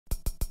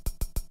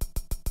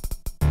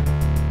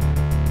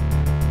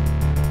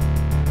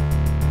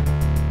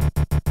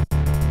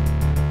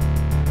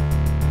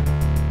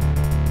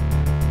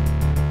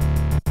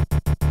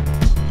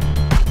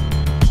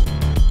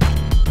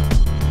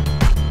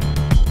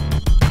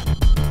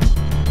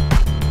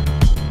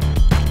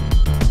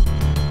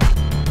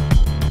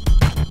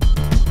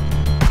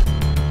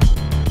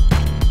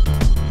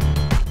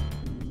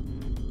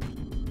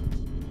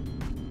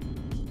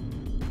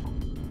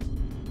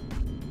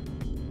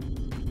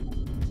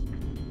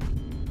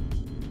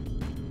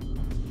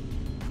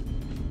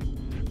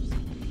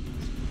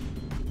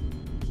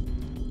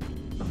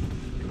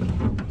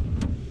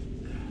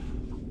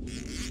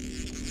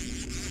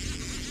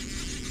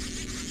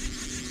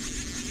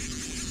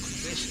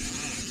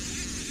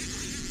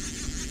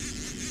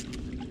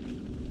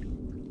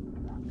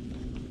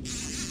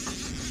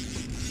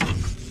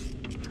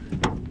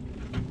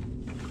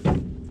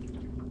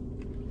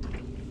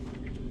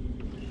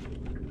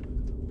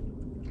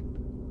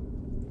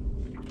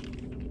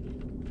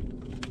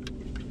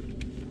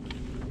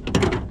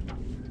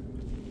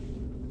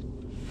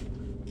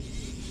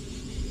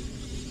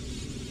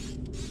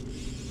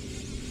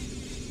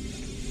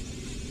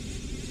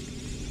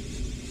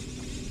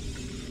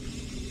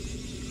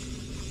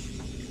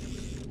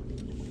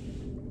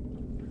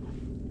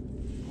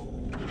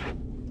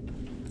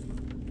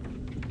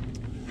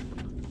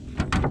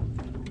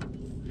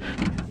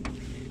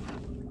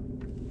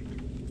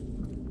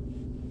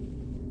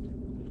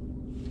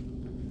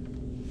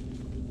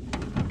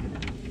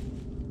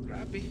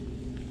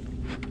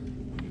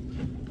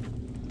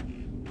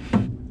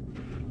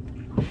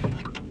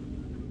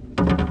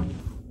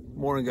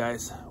Morning,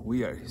 guys.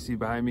 We are, you see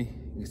behind me,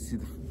 you can see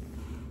the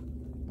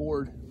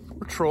board.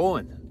 We're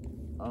trolling.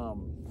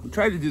 We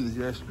tried to do this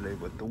yesterday,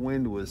 but the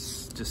wind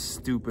was just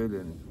stupid,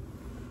 and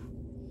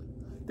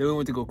then we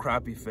went to go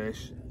crappie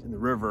fish in the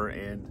river,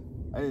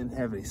 and I didn't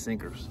have any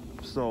sinkers.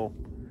 So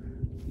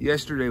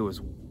yesterday was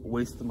a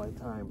waste of my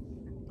time,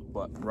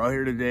 but we're out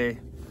here today.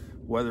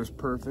 Weather's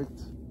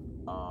perfect.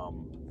 We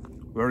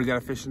already got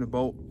a fish in the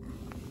boat,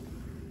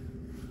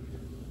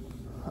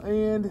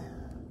 and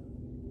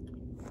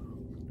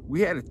we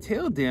had a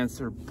tail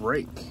dancer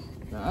break.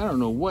 Now, I don't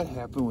know what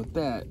happened with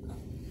that,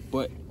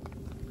 but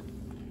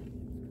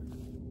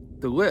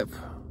the lip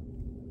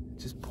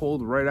just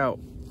pulled right out.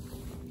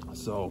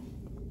 So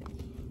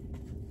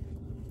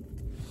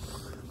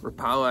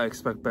Rapala, I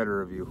expect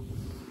better of you.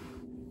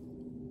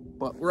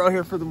 But we're out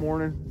here for the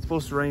morning. It's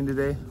supposed to rain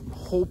today. I'm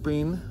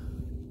hoping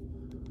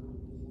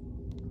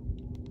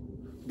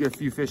to get a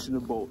few fish in the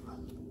boat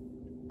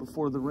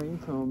before the rain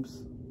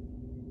comes.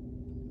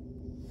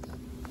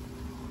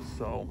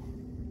 So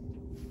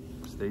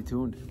stay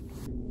tuned.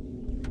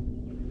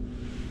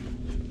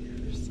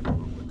 There's this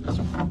one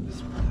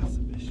has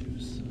some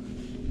issues.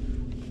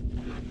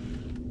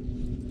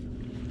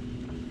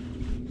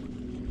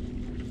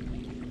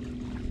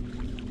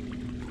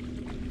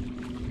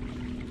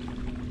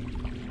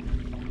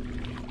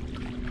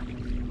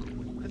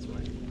 That's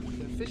right.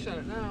 Got a fish on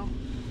it now.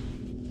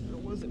 There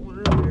wasn't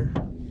one earlier.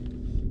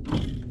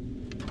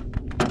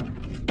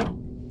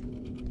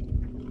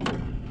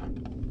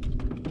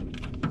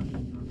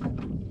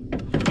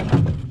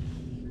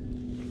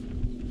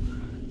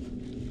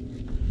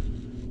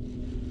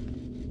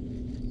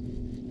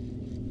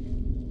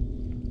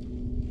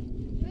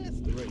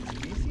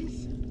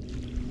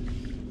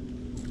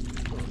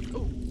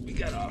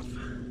 Got off.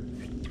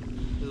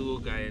 He's a little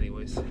guy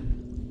anyways.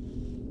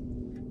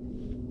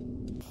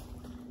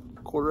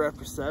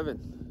 7:15,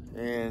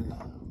 and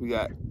we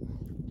got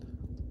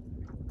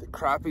the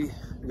crappie,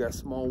 we got a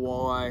small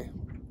walleye,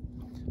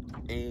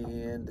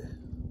 and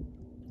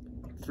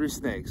 3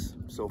 snakes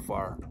so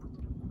far.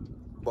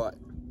 But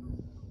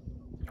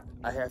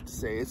I have to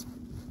say, it's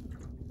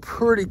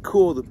pretty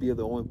cool to be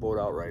the only boat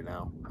out right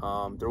now.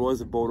 There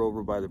was a boat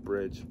over by the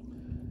bridge,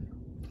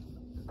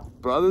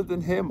 but other than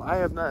him, I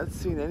have not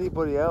seen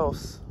anybody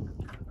else.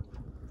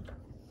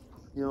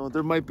 You know,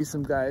 there might be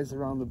some guys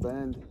around the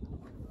bend,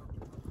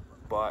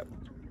 but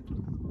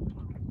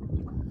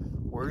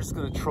we're just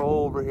gonna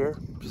troll over here.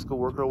 Just go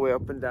work our way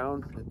up and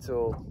down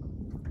until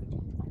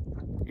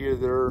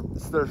either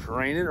it starts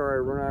raining or I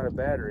run out of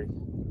battery.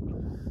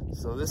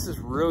 So this is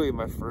really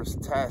my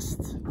first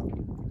test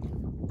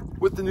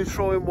with the new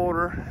trolling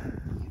motor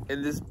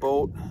in this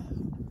boat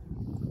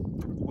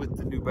with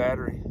the new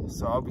battery.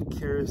 So I'll be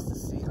curious to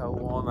see how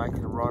long I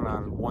can run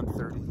on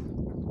 130,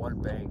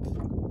 one bank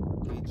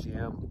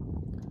AGM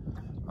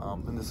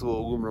in this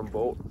little aluminum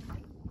boat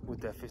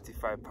with that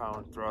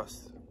 55-pound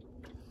thrust.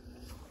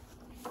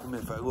 I mean,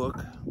 if I look,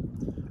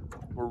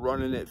 we're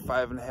running at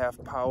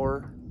 5.5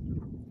 power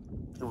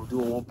and we're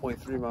doing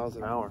 1.3 miles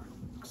an hour.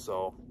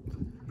 So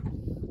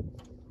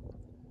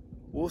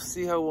we'll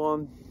see how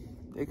long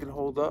it can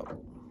hold up.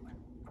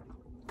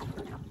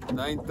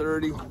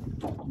 9:30.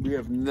 We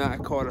have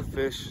not caught a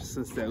fish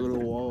since that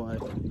little walleye.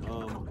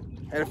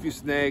 Had a few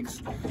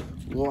snags,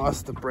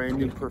 lost a brand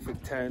new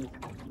perfect 10.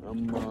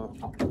 I'm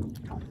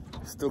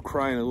still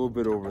crying a little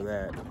bit over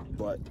that,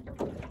 but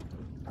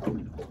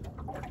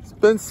it's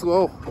been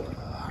slow.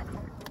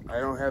 I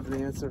don't have the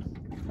answer.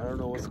 I don't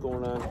know what's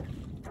going on,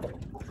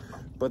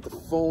 but the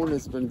phone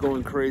has been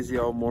going crazy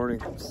all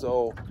morning.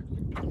 So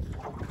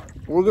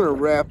we're gonna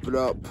wrap it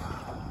up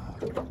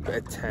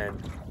at 10.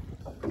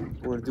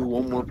 We're gonna do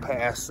one more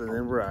pass and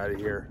then we're out of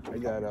here. I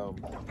got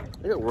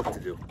work to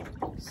do.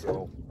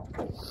 So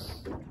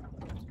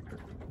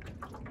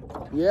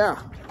yeah,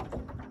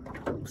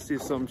 see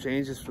if something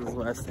changes for the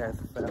last half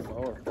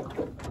hour.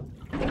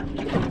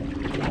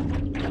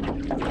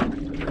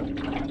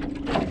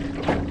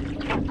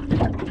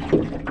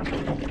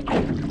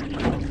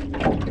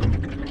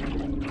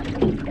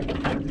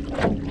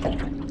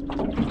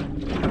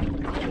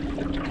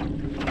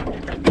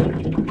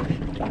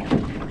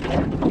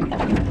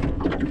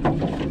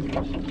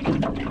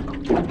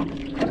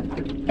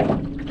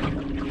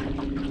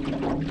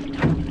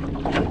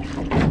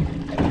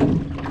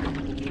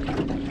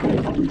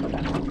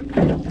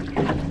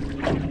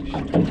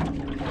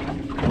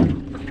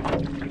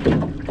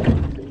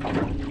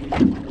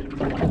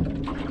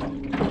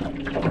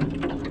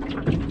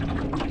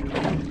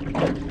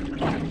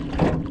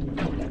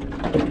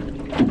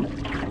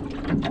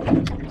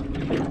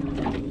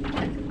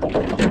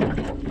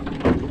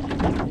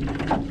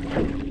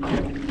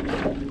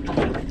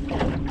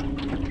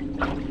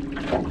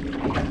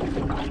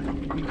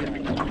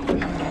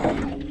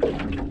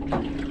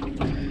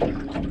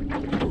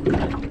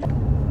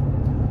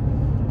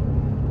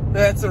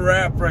 That's a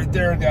wrap right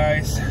there,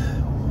 guys.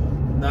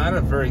 Not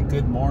a very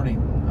good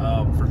morning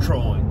for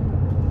trolling.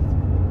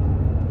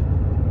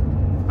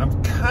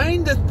 I'm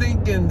kind of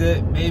thinking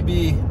that maybe,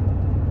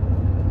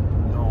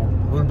 you know,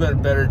 a little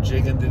bit better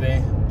jigging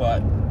today,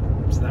 but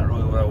It's not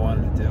really what I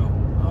wanted to do.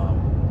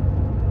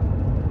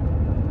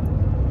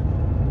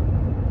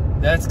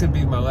 That's gonna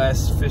be my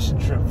last fishing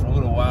trip for a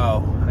little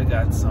while. I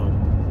got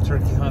some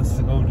turkey hunts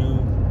to go do.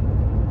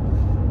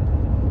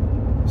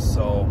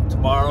 So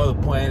tomorrow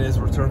the plan is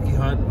we're turkey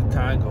hunting with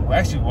Congo.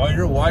 Actually, while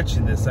you're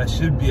watching this, I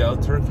should be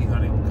out turkey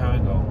hunting with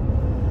Congo.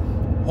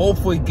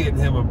 Hopefully getting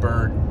him a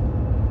bird.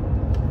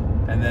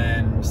 And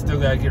then still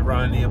gotta get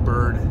Ronnie a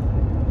bird.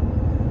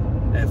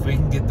 And if we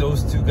can get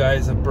those two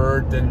guys a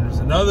bird, then there's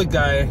another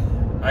guy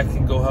I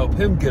can go help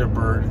him get a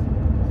bird.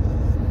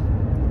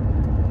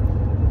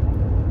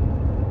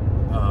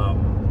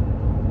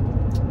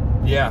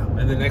 Yeah,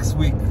 and the next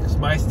week is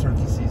my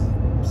turkey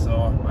season.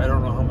 So I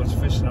don't know how much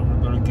fishing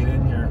I'm going to get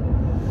in here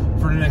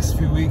for the next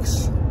few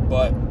weeks,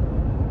 but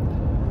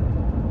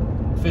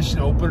fishing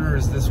opener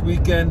is this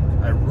weekend.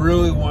 I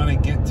really want to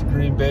get to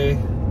Green Bay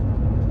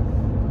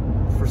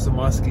for some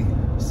muskie,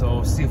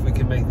 so see if we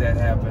can make that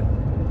happen.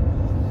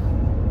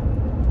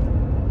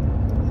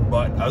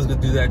 But I was going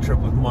to do that trip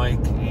with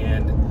Mike,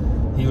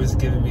 and he was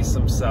giving me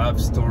some sob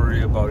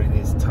story about he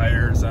needs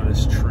tires on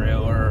his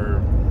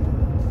trailer.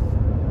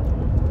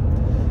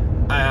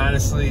 I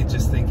honestly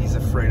just think he's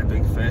afraid of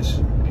big fish,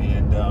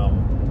 and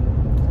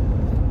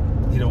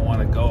he don't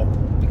want to go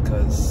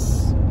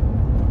because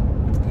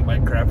he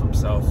might crap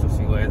himself if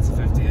he lands a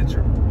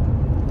 50-incher,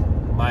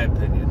 in my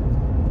opinion.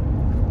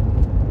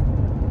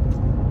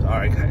 All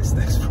right, guys,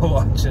 thanks for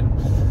watching.